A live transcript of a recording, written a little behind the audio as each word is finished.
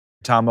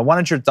Tom. I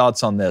wanted your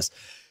thoughts on this.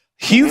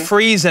 Hugh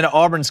Freeze and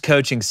Auburn's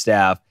coaching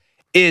staff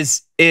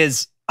is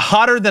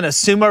hotter than a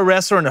sumo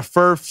wrestler in a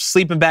fur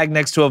sleeping bag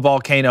next to a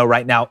volcano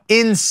right now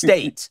in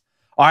state.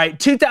 All right,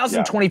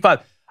 2025.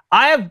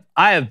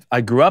 Yeah.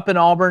 I grew up in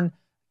Auburn,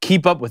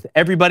 keep up with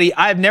everybody.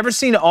 I have never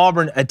seen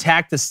Auburn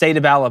attack the state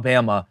of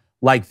Alabama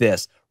like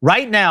this.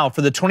 Right now,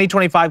 for the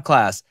 2025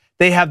 class,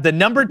 they have the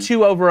number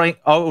 2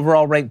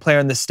 overall ranked player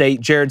in the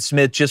state, Jared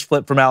Smith, just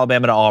flipped from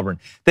Alabama to Auburn.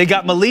 They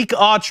got Malik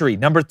Autry,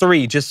 number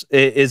 3, just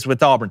is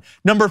with Auburn.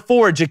 Number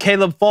 4,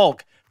 Jacaleb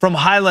Falk from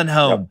Highland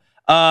Home,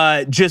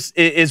 just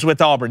is with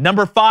Auburn.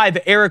 Number 5,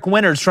 Eric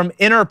Winters from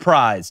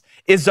Enterprise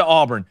is to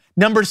Auburn.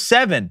 Number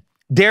 7,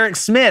 Derek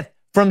Smith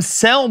from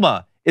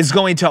Selma is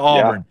going to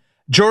Auburn.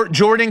 Yeah.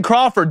 Jordan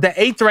Crawford, the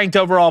 8th ranked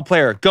overall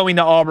player, going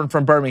to Auburn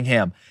from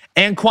Birmingham.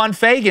 Anquan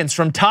Fagans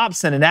from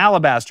Thompson and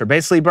Alabaster,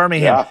 basically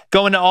Birmingham,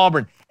 going to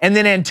Auburn. And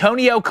then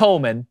Antonio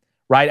Coleman,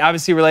 right,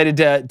 obviously related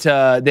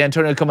to the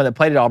Antonio Coleman that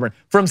played at Auburn,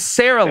 from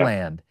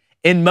Saraland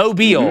in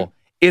Mobile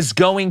is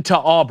going to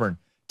Auburn.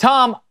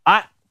 Tom,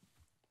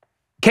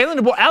 Kalen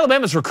DeBoer,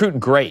 Alabama's recruiting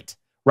great,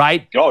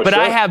 right? Oh, but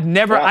sure. I have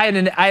never, I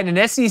had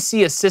an SEC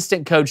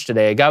assistant coach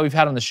today, a guy we've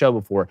had on the show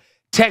before,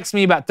 text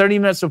me about 30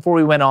 minutes before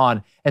we went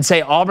on and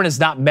say Auburn is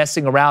not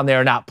messing around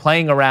there, not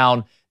playing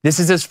around. This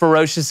is as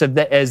ferocious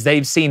as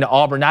they've seen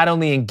Auburn, not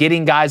only in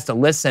getting guys to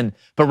listen,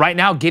 but right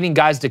now getting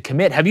guys to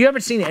commit. Have you ever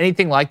seen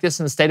anything like this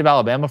in the state of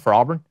Alabama for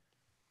Auburn?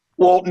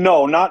 Well,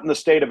 no, not in the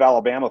state of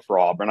Alabama for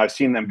Auburn. I've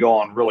seen them go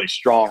on really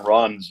strong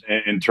runs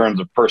in terms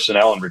of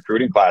personnel and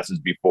recruiting classes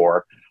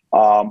before.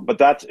 But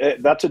that's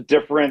a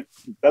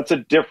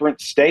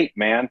different state,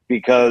 man,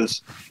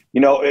 because, you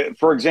know,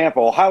 for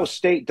example, Ohio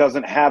State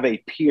doesn't have a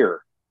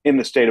peer in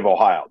the state of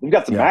Ohio. We've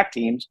got some MAC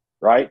teams,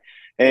 right?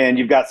 And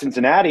you've got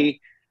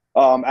Cincinnati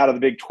out of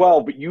the Big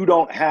 12, but you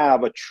don't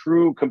have a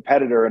true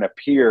competitor and a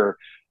peer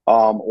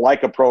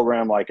like a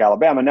program like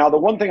Alabama. Now, the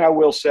one thing I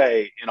will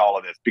say in all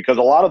of this, because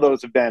a lot of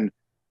those have been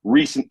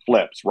recent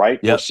flips, right?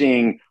 Yep. We're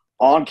seeing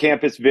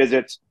on-campus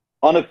visits,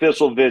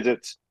 unofficial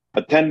visits,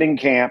 attending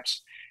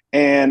camps.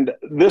 And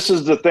this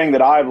is the thing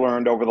that I've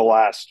learned over the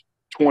last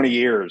 20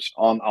 years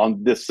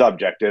on this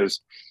subject is,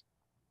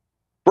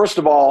 first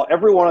of all,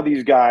 every one of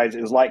these guys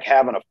is like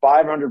having a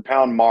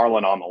 500-pound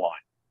marlin on the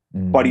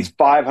line, but he's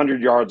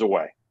 500 yards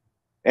away.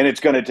 And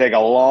it's going to take a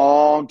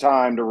long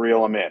time to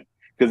reel him in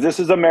because this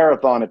is a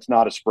marathon. It's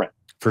not a sprint.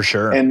 For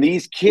sure. And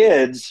these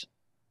kids,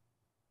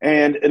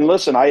 and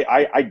listen,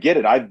 I get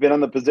it. I've been in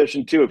the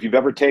position too. If you've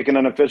ever taken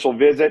an official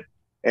visit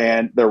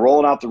and they're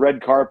rolling out the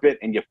red carpet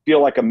and you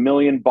feel like $1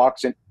 million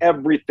and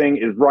everything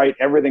is right,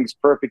 everything's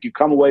perfect, you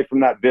come away from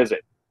that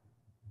visit.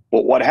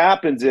 But what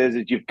happens is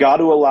you've got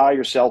to allow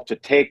yourself to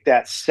take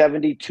that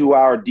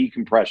 72-hour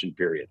decompression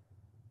period.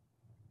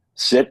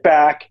 Sit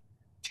back,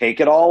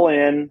 take it all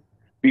in,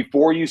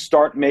 before you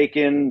start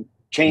making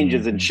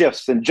changes and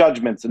shifts and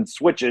judgments and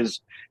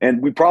switches.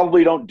 And we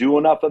probably don't do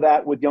enough of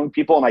that with young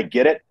people, and I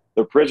get it.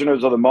 They're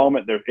prisoners of the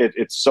moment.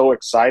 It's so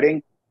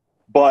exciting.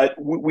 But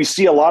we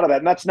see a lot of that,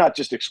 and that's not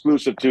just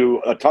exclusive to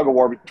a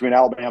tug-of-war between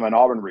Alabama and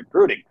Auburn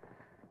recruiting.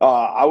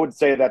 I would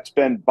say that's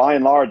been, by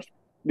and large,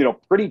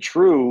 pretty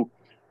true,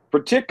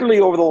 particularly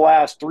over the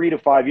last 3 to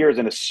 5 years,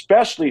 and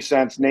especially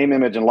since name,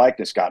 image, and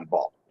likeness got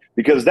involved.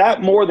 Because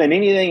that, more than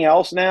anything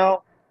else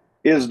now,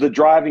 is the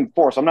driving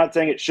force. I'm not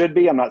saying it should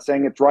be. I'm not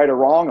saying it's right or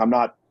wrong. I'm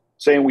not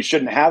saying we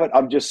shouldn't have it.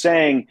 I'm just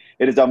saying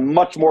it is a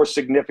much more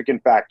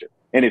significant factor.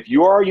 And if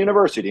you are a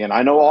university, and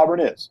I know Auburn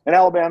is, and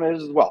Alabama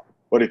is as well,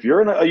 but if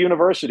you're in a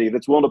university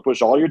that's willing to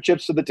push all your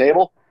chips to the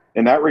table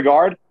in that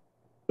regard,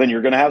 then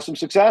you're going to have some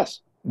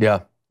success. Yeah.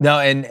 No,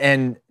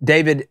 and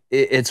David,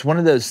 it's one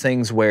of those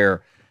things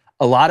where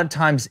a lot of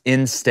times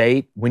in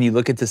state, when you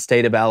look at the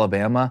state of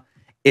Alabama,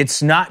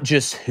 it's not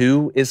just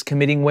who is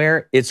committing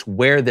where, it's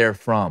where they're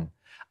from.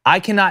 I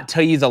cannot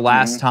tell you the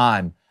last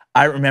time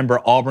I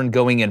remember Auburn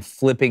going and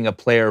flipping a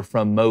player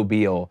from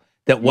Mobile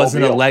that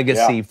wasn't a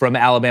legacy from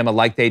Alabama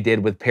like they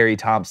did with Perry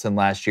Thompson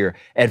last year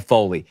at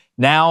Foley.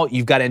 Now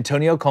you've got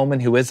Antonio Coleman,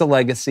 who is a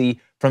legacy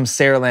from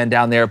Saraland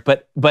down there,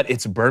 but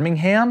it's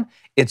Birmingham,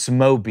 it's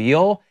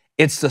Mobile,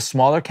 it's the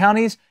smaller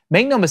counties.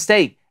 Make no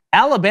mistake,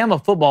 Alabama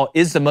football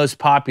is the most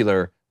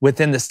popular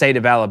within the state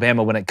of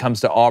Alabama when it comes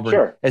to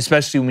Auburn,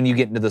 especially when you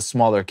get into the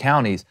smaller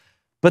counties.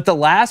 But the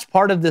last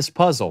part of this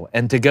puzzle,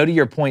 and to go to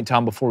your point,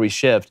 Tom, before we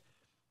shift,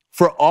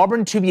 for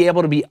Auburn to be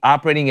able to be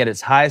operating at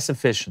its highest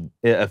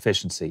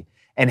efficiency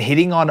and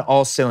hitting on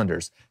all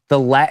cylinders,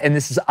 and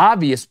this is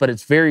obvious, but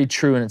it's very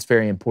true and it's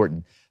very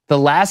important. The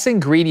last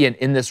ingredient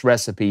in this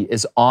recipe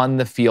is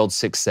on-the-field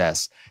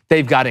success.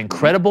 They've got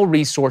incredible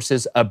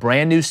resources, a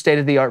brand new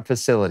state-of-the-art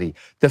facility.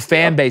 The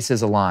fan base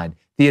is aligned.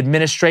 The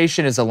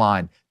administration is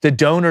aligned. The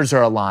donors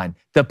are aligned.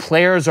 The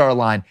players are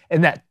aligned.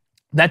 And that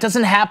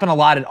doesn't happen a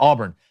lot at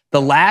Auburn.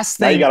 The last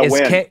thing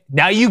is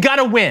now you got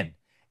to win.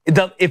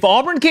 If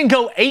Auburn can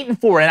go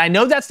 8-4, and I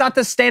know that's not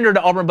the standard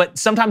of Auburn, but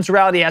sometimes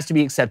reality has to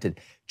be accepted.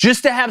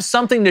 Just to have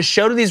something to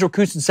show to these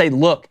recruits and say,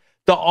 look,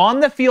 The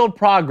on-the-field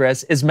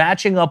progress is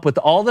matching up with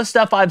all the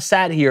stuff I've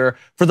sat here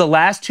for the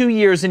last 2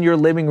 years in your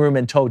living room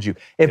and told you.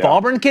 If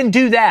Auburn can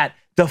do that,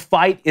 the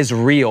fight is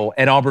real,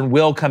 and Auburn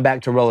will come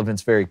back to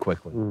relevance very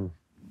quickly. And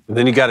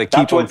then you got to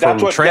keep them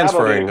from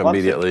transferring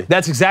immediately.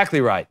 That's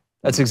exactly right.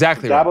 That's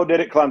exactly right. Dabo did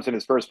it Clemson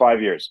his first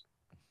 5 years.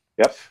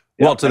 Yep.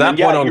 Well, to that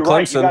point on Clemson,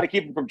 right. You got to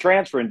keep them from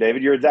transferring,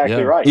 David. You're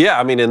exactly right. Yeah,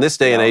 I mean, in this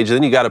day and age,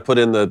 then you got to put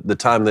in the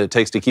time that it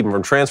takes to keep them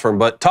from transferring.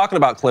 But talking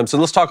about Clemson,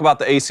 let's talk about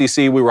the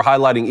ACC. We were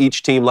highlighting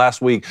each team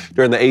last week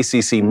during the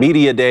ACC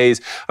media days.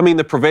 I mean,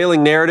 the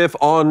prevailing narrative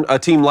on a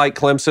team like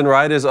Clemson,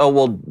 right, is, oh,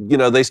 well, you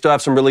know, they still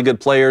have some really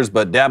good players,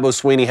 but Dabo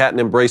Swinney hadn't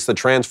embraced the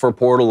transfer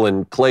portal,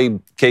 and Cade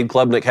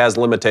Klubnik has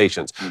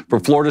limitations. For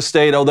Florida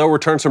State, oh, they'll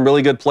return some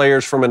really good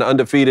players from an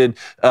undefeated,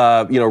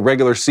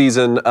 regular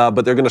season,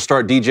 but they're going to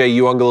start DJ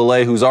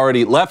Uiagalelei, who's already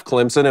left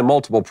Clemson in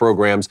multiple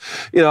programs.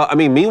 You know, I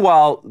mean,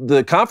 meanwhile,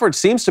 the conference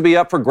seems to be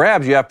up for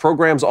grabs. You have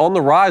programs on the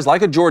rise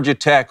like a Georgia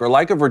Tech or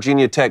like a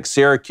Virginia Tech,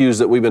 Syracuse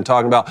that we've been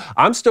talking about.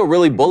 I'm still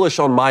really bullish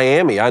on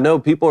Miami. I know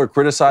people are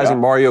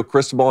criticizing Mario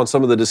Cristobal on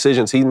some of the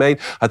decisions he made.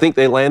 I think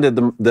they landed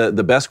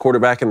the best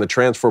quarterback in the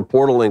transfer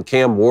portal in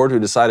Cam Ward, who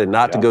decided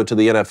not to go to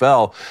the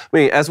NFL. I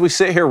mean, as we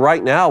sit here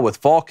right now with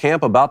fall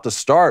camp about to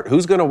start,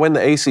 who's going to win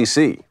the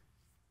ACC?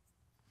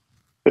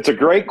 It's a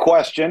great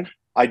question.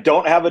 I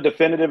don't have a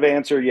definitive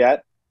answer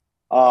yet.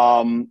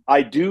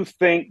 I do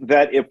think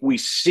that if we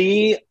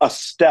see a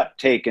step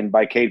taken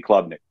by Cade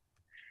Klubnik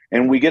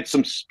and we get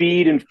some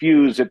speed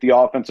infused at the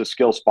offensive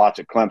skill spots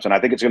at Clemson, I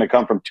think it's going to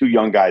come from two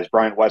young guys,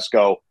 Bryant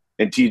Wesco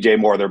and TJ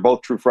Moore. They're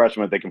both true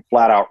freshmen. They can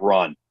flat out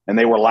run, and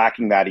they were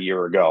lacking that a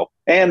year ago,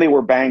 and they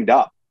were banged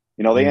up.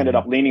 You know, they ended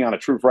up leaning on a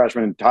true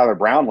freshman, Tyler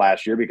Brown,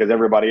 last year because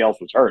everybody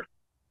else was hurt.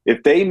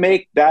 If they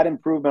make that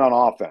improvement on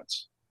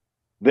offense,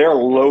 they're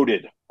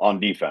loaded on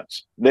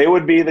defense. They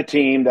would be the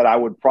team that I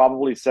would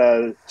probably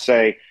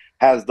say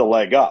has the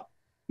leg up.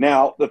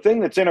 Now, the thing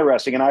that's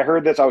interesting, and I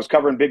heard this, I was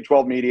covering Big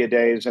 12 Media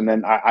Days, and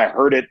then I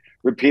heard it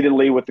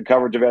repeatedly with the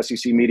coverage of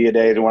SEC Media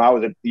Days, and when I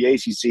was at the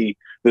ACC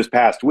this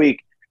past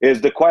week,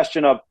 is the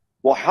question of,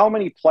 well, how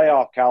many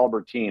playoff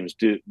caliber teams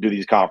do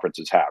these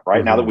conferences have,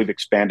 right, now that we've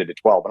expanded to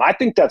 12? And I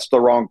think that's the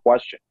wrong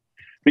question,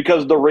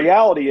 because the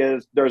reality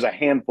is there's a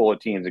handful of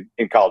teams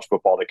in college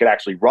football that could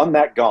actually run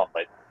that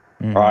gauntlet,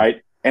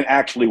 right, and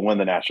actually win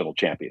the national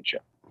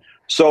championship.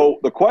 So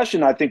the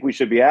question I think we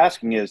should be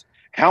asking is,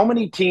 how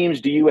many teams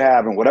do you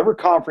have in whatever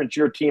conference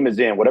your team is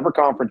in, whatever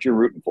conference you're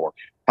rooting for,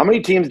 how many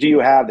teams do you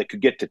have that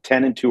could get to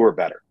 10-2 or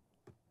better?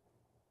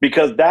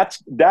 Because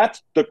that's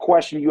the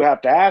question you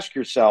have to ask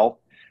yourself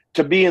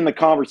to be in the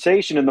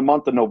conversation in the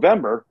month of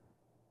November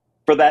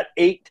for that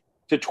 8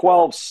 to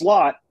 12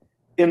 slot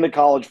in the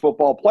college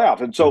football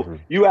playoff. And so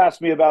you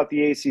asked me about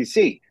the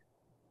ACC.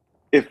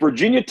 If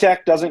Virginia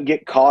Tech doesn't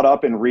get caught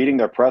up in reading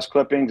their press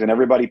clippings and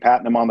everybody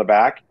patting them on the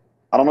back,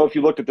 I don't know if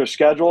you looked at their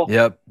schedule.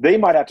 They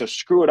might have to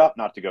screw it up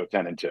not to go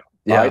 10-2.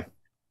 Right?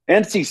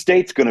 NC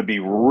State's going to be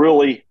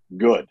really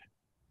good.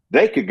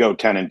 They could go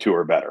 10-2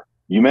 or better.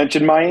 You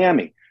mentioned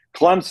Miami,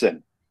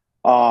 Clemson.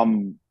 I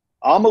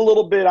have a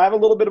little bit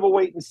of a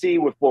wait and see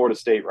with Florida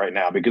State right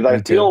now, because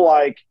I feel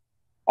like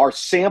our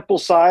sample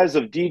size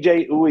of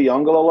DJ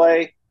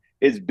Uiagalelei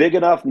is big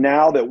enough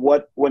now that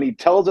when he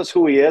tells us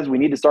who he is, we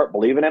need to start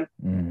believing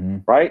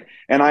him, right?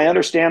 And I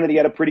understand that he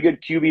had a pretty good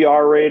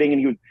QBR rating,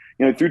 and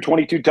he threw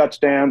 22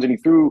 touchdowns, and he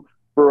threw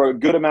for a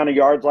good amount of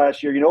yards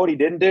last year. You know what he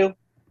didn't do?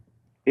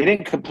 He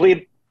didn't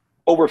complete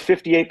over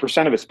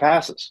 58% of his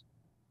passes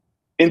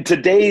in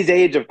today's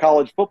age of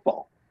college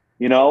football.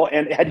 You know,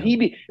 and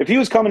if he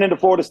was coming into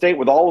Florida State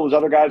with all those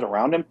other guys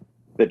around him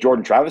that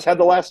Jordan Travis had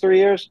the last 3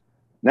 years,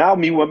 now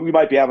we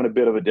might be having a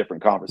bit of a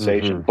different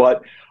conversation.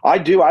 But I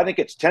think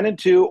it's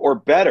 10-2 or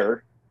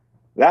better.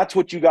 That's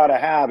what you got to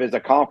have as a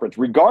conference,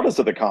 regardless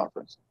of the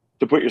conference,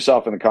 to put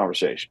yourself in the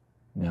conversation.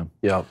 Yeah.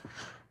 All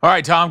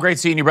right, Tom, great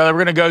seeing you, brother.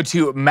 We're going to go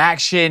to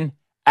Maction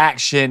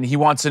Action. He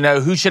wants to know,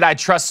 who should I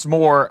trust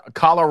more,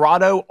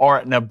 Colorado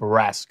or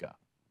Nebraska?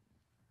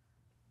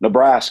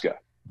 Nebraska.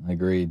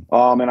 Agreed.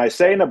 And I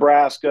say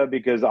Nebraska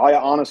because I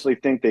honestly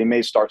think they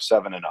may start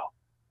 7-0.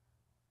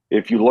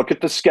 If you look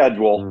at the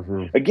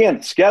schedule,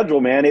 again, schedule,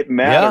 man, it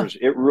matters.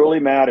 It really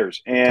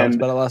matters. And,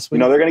 about it last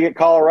week. They're going to get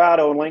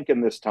Colorado and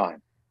Lincoln this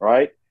time,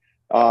 right?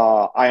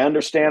 I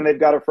understand they've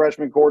got a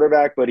freshman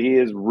quarterback, but he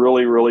is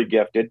really, really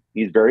gifted.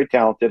 He's very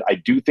talented. I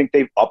do think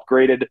they've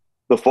upgraded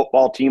the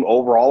football team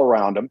overall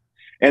around him.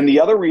 And the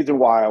other reason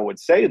why I would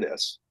say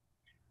this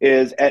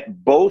is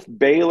at both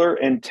Baylor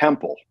and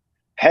Temple,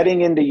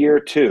 heading into year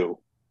 2,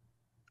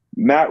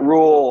 Matt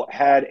Rule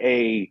had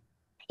a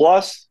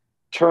plus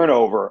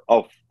turnover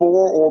of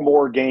 4 or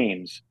more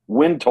games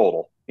win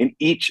total in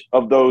each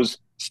of those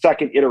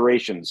second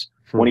iterations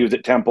when he was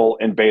at Temple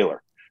and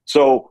Baylor.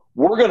 So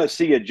we're going to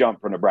see a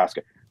jump for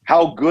Nebraska.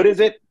 How good is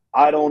it?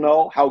 I don't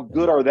know. How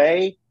good are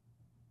they?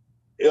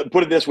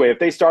 Put it this way. If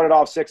they started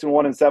off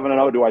 6-1 and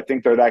 7-0, do I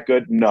think they're that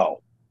good?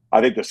 No.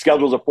 I think the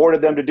schedule's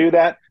afforded them to do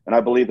that, and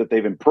I believe that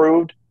they've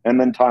improved, and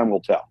then time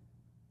will tell.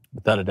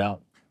 Without a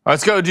doubt.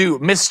 Let's go to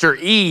Mr.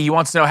 E. He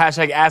wants to know,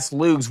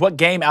 #AskLugs, what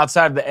game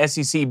outside of the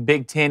SEC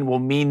Big Ten will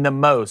mean the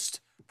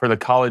most for the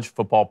college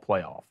football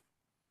playoff?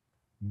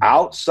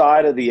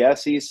 Outside of the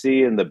SEC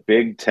and the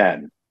Big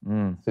Ten.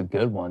 It's a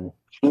good one.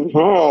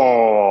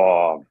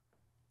 Oh.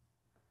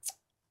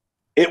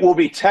 It will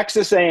be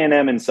Texas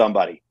A&M and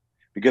somebody,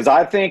 because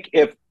I think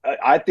if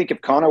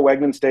Connor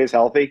Wegman stays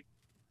healthy,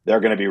 they're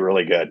going to be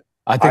really good.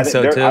 I think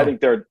so too. I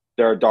think they're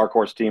a dark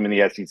horse team in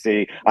the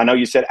SEC. I know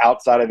you said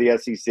outside of the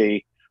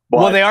SEC.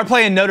 Well, they are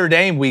playing Notre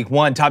Dame week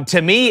 1, Tom.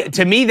 To me,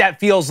 that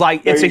feels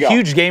like it's a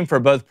huge game for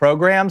both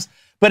programs.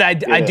 But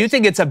I do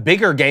think it's a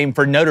bigger game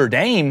for Notre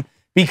Dame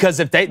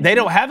because if they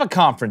don't have a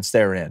conference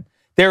they're in.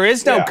 There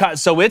is no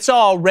so it's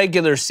all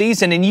regular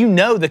season, and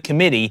the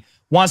committee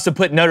wants to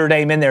put Notre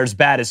Dame in there as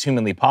bad as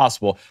humanly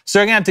possible. So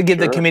they're going to have to give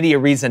the committee a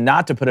reason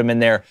not to put them in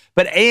there.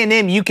 But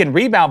A&M, you can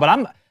rebound.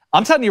 But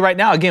I'm telling you right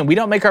now, again, we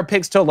don't make our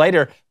picks till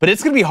later, but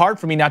it's going to be hard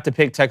for me not to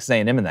pick Texas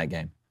A&M in that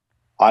game.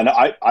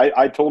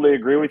 I totally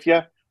agree with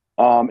you.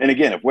 And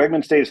again, if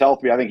Wegman stays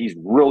healthy, I think he's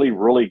really,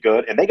 really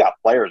good. And they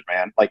got players,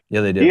 man.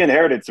 They do. He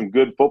inherited some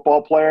good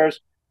football players.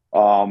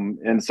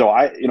 And so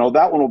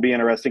that one will be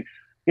interesting.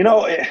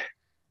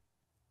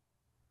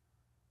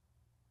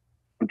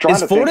 I'm trying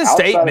to Florida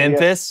State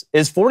Memphis?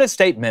 Is Florida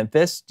State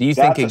Memphis? Do you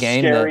think a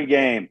game? That's a scary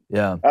game.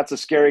 Yeah. That's a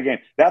scary game.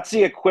 That's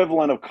the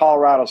equivalent of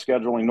Colorado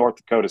scheduling North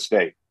Dakota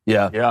State.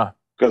 Yeah. Yeah.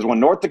 Because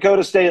when North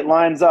Dakota State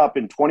lines up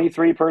in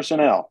 23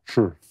 personnel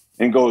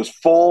and goes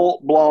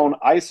full-blown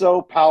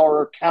ISO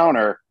power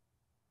counter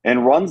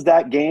and runs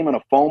that game in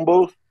a phone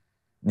booth,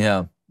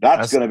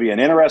 that's going to be an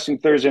interesting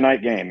Thursday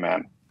night game,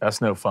 man. That's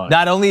no fun.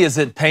 Not only is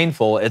it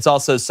painful, it's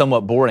also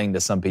somewhat boring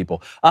to some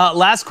people.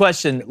 Last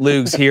question,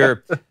 Lugs,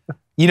 here.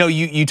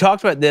 You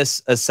talked about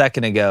this a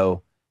second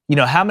ago.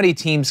 How many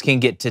teams can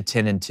get to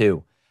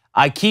 10-2?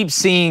 I keep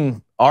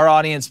seeing our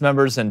audience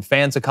members and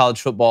fans of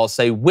college football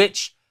say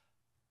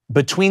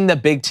between the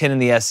Big Ten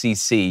and the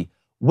SEC,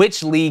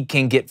 which league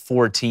can get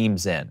 4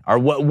 teams in? Or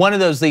one of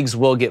those leagues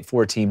will get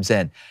 4 teams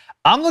in.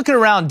 I'm looking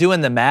around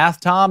doing the math,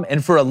 Tom,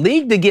 and for a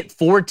league to get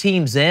 4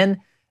 teams in,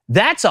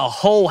 that's a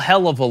whole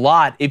hell of a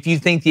lot if you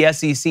think the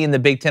SEC and the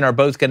Big Ten are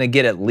both going to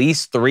get at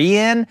least 3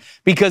 in.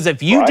 Because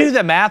if you do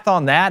the math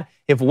on that,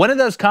 if one of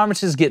those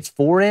conferences gets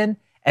 4 in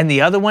and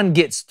the other one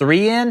gets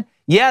 3 in,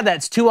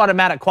 that's 2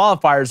 automatic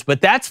qualifiers,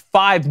 but that's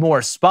 5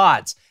 more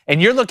spots.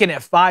 And you're looking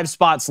at 5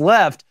 spots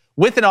left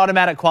with an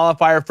automatic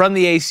qualifier from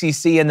the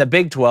ACC and the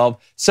Big 12.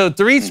 So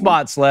 3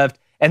 spots left.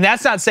 And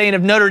that's not saying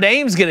if Notre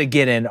Dame's going to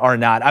get in or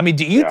not. I mean,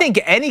 do you think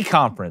any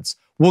conference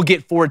will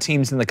get 4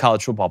 teams in the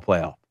college football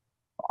playoff?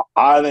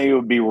 I think it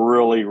would be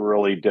really,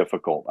 really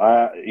difficult.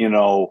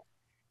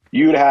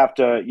 You'd have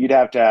to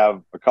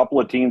have a couple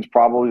of teams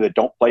probably that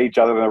don't play each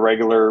other in the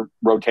regular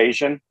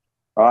rotation,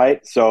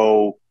 right?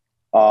 So,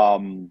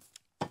 I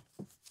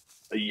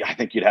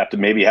think you'd have to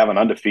maybe have an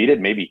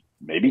undefeated, maybe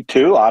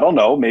 2. I don't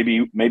know,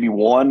 maybe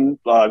 1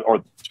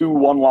 or 2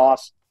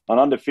 1-loss, an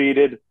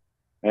undefeated,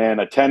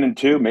 and a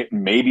 10-2.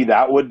 Maybe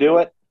that would do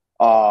it.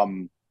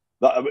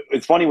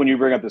 It's funny when you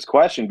bring up this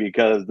question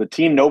because the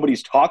team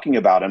nobody's talking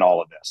about in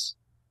all of this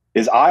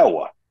is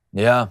Iowa.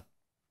 Yeah.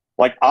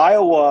 Like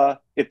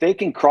Iowa, if they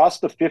can cross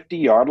the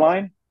 50-yard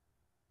line,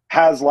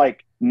 has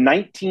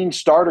 19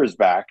 starters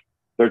back,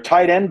 their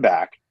tight end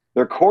back,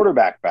 their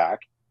quarterback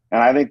back,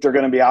 and I think they're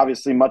going to be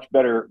obviously much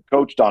better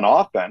coached on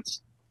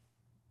offense.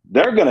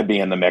 They're going to be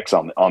in the mix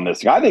on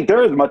this. I think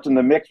they're as much in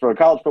the mix for a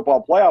college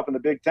football playoff in the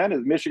Big Ten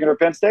as Michigan or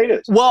Penn State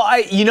is.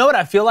 Well, you know what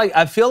I feel like?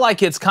 I feel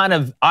like it's kind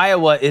of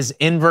Iowa is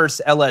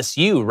inverse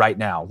LSU right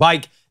now.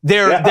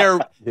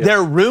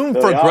 Their room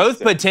for growth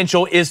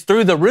potential is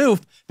through the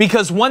roof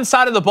because one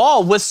side of the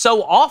ball was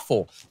so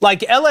awful.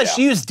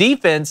 LSU's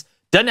defense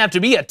doesn't have to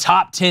be a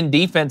top 10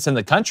 defense in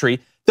the country.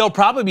 They'll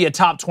probably be a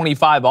top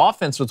 25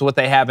 offense with what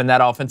they have in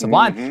that offensive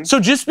line. So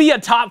just be a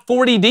top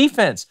 40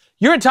 defense.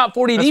 You're a top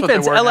 40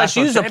 defense.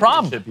 LSU's a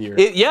problem.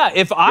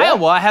 If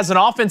Iowa has an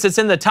offense that's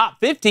in the top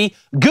 50,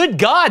 good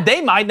God,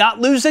 they might not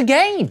lose a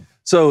game.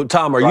 So,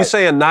 Tom, are you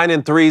saying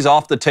 9-3 is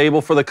off the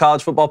table for the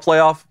college football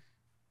playoff?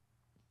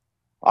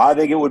 I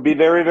think it would be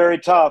very, very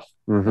tough.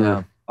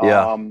 Yeah.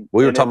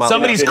 We were talking about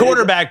somebody's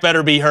quarterback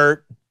better be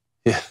hurt.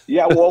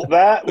 Yeah, well,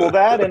 that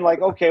and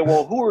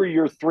who are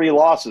your 3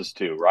 losses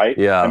to, right?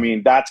 Yeah. I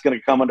mean, that's going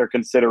to come under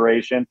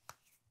consideration.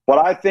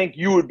 But I think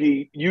you'd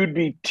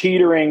be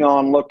teetering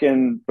on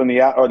looking from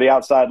the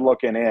outside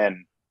looking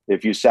in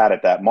if you sat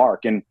at that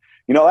mark. And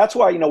that's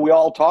why we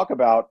all talk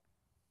about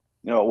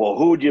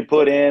who would you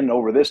put in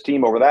over this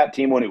team, over that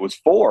team when it was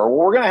 4? Well,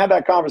 we're going to have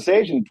that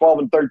conversation 12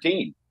 and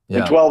 13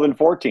 and 12 and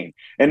 14.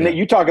 And then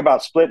you talk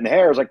about splitting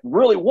hairs.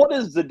 Really, what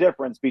is the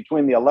difference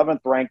between the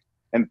 11th ranked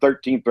and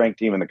 13th ranked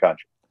team in the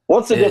country?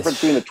 What's the difference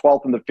between the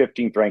 12th and the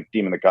 15th ranked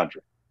team in the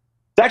country?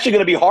 It's actually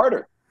going to be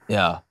harder.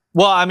 Yeah.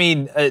 Well, I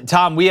mean,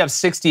 Tom, we have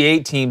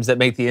 68 teams that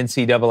make the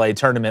NCAA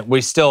tournament. We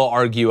still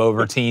argue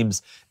over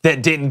teams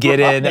that didn't get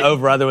in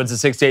over other ones at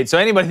 68. So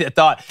anybody that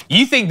thought,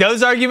 you think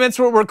those arguments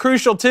were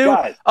crucial too?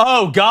 Guys.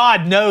 Oh,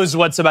 God knows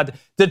what's about.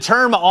 The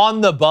term on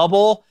the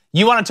bubble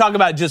You want to talk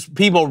about just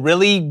people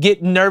really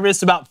getting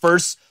nervous about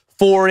first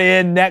 4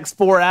 in, next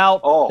 4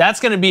 out? Oh. That's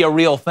going to be a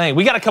real thing.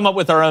 We got to come up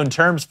with our own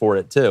terms for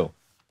it, too.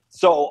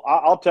 So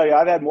I'll tell you,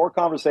 I've had more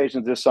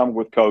conversations this summer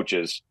with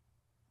coaches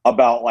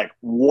about like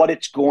what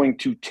it's going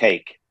to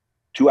take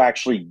to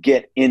actually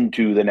get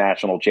into the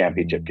national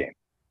championship game.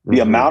 The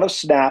amount of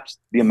snaps,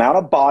 the amount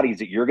of bodies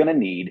that you're going to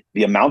need,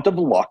 the amount of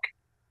luck,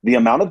 the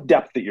amount of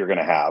depth that you're going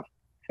to have.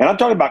 And I'm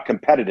talking about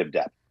competitive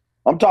depth.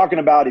 I'm talking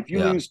about if you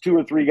lose 2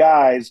 or 3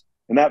 guys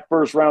in that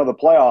first round of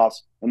the playoffs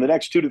and the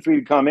next 2 to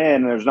 3 come in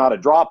and there's not a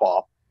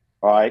drop-off,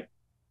 all right,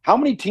 how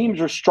many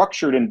teams are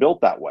structured and built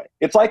that way?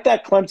 It's like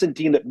that Clemson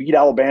team that beat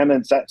Alabama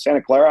and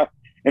Santa Clara.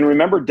 And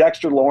remember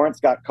Dexter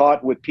Lawrence got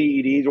caught with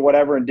PEDs or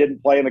whatever and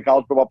didn't play in the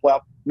college football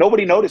playoff?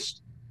 Nobody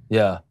noticed.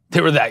 Yeah, they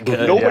were that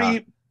good.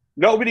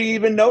 Nobody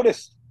even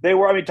noticed. They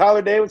were. I mean,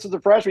 Tyler Davis is a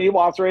freshman. He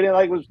walks right in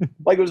like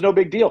it was no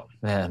big deal.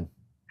 Man,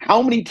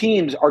 how many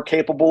teams are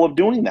capable of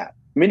doing that?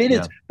 I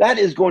mean, that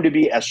is going to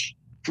be a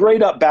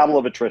straight up battle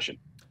of attrition.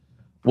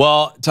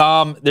 Well,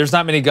 Tom, there's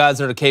not many guys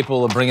that are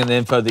capable of bringing the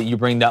info that you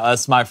bring to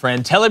us, my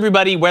friend. Tell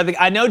everybody where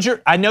I know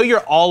you're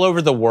all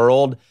over the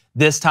world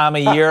this time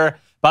of year.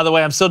 By the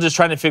way, I'm still just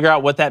trying to figure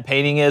out what that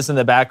painting is in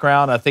the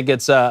background. I think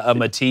it's a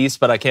Matisse,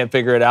 but I can't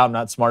figure it out. I'm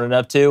not smart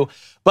enough to.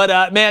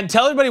 But, man,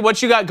 tell everybody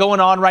what you got going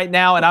on right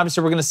now. And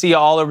obviously, we're going to see you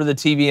all over the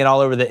TV and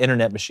all over the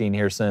internet machine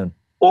here soon.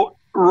 Well,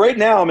 right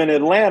now I'm in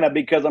Atlanta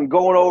because I'm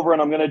going over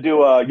and I'm going to do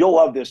you'll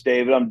love this,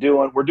 David.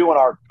 We're doing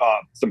our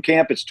some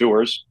campus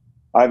tours.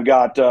 I've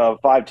got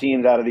 5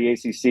 teams out of the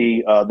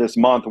ACC this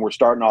month, and we're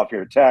starting off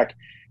here at Tech.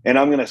 And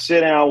I'm going to sit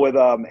down with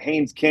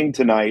Haynes King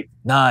tonight.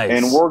 Nice.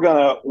 And we're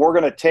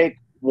gonna take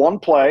one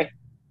play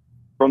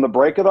from the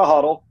break of the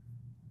huddle,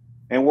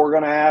 and we're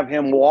going to have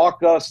him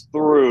walk us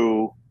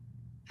through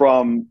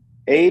from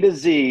A to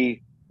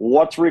Z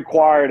what's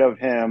required of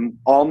him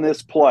on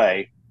this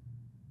play,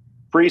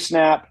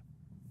 pre-snap,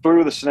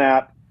 through the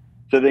snap,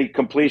 to the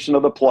completion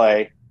of the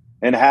play,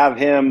 and have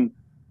him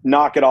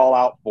knock it all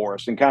out for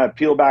us and kind of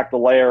peel back the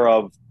layer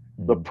of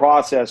the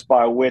process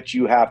by which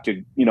you have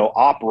to,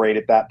 operate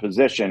at that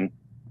position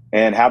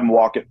and have him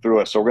walk it through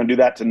us. So we're going to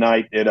do that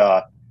tonight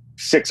at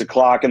 6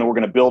 o'clock, and then we're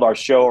going to build our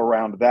show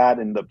around that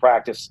in the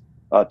practice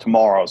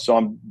tomorrow. So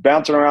I'm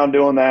bouncing around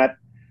doing that.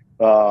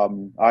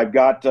 I've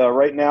got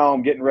right now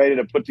I'm getting ready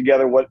to put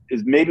together what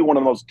is maybe one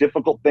of the most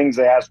difficult things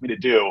they asked me to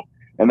do,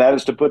 and that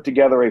is to put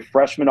together a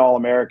freshman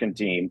All-American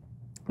team.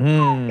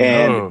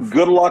 And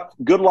good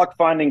luck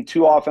finding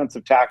 2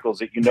 offensive tackles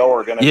that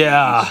are going to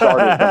be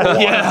started.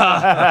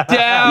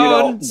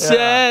 Down,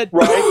 set.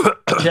 Right?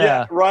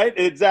 Yeah, right,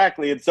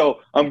 exactly. And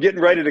so I'm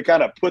getting ready to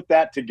kind of put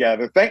that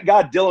together. Thank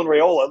God Dylan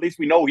Raiola, at least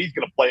we know he's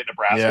going to play at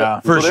Nebraska. Yeah,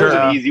 for sure. There's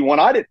an easy one.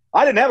 I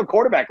didn't have a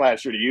quarterback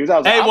last year to use. I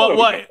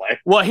was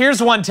well, here's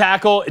one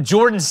tackle,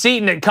 Jordan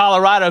Seaton at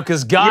Colorado,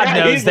 because God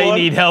knows they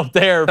need help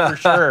there for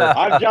sure.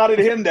 I've jotted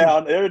him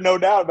down. There's no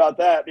doubt about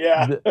that.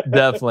 Yeah,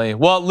 definitely.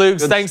 Well, Luke,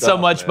 thanks so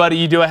much, buddy.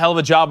 You do a hell of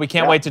a job. We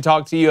can't wait to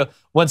talk to you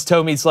once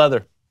toe meets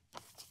leather.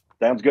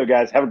 Sounds good,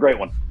 guys. Have a great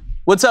one.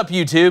 What's up,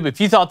 YouTube? If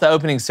you thought the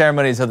opening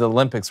ceremonies of the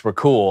Olympics were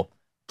cool,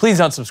 please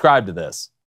don't subscribe to this.